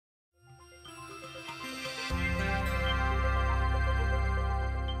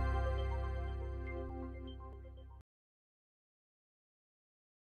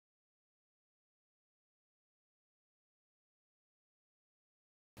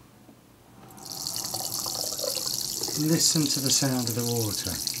Listen to the sound of the water.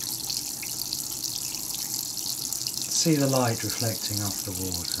 See the light reflecting off the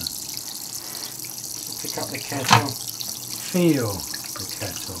water. Pick up the kettle. Feel the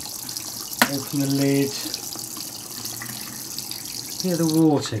kettle. Open the lid. Hear the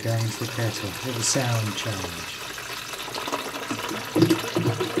water going into the kettle. Hear the sound change.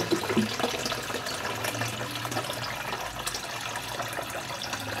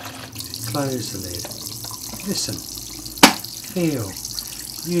 Close the lid. Listen. Feel.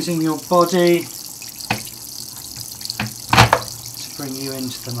 Using your body to bring you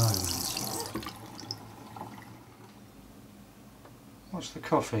into the moment. Watch the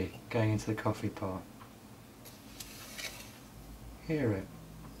coffee going into the coffee pot. Hear it.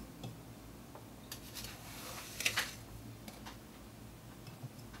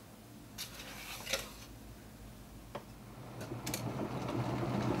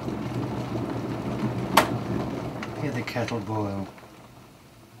 Hear the kettle boil.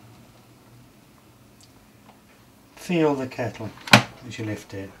 Feel the kettle as you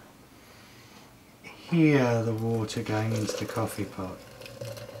lift it. Hear the water going into the coffee pot.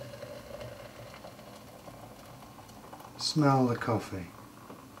 Smell the coffee.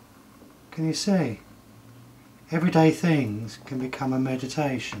 Can you see? Everyday things can become a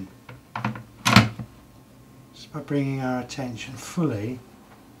meditation. Just by bringing our attention fully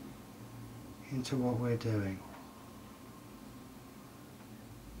into what we're doing.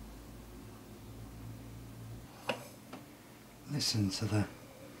 Listen to the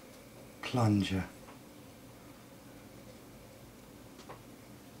plunger.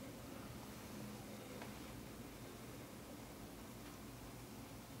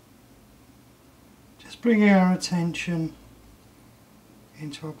 Just bringing our attention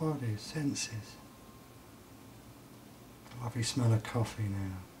into our bodies, senses. The lovely smell of coffee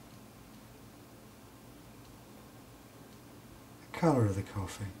now. The colour of the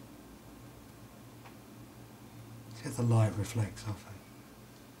coffee. See if the light reflects off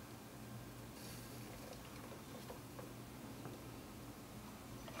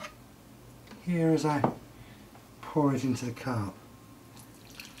it. Here as I pour it into the cup.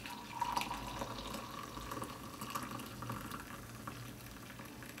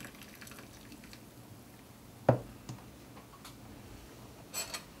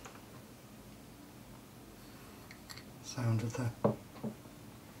 Sound of the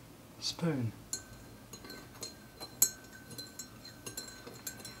spoon.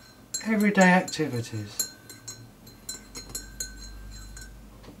 Everyday activities.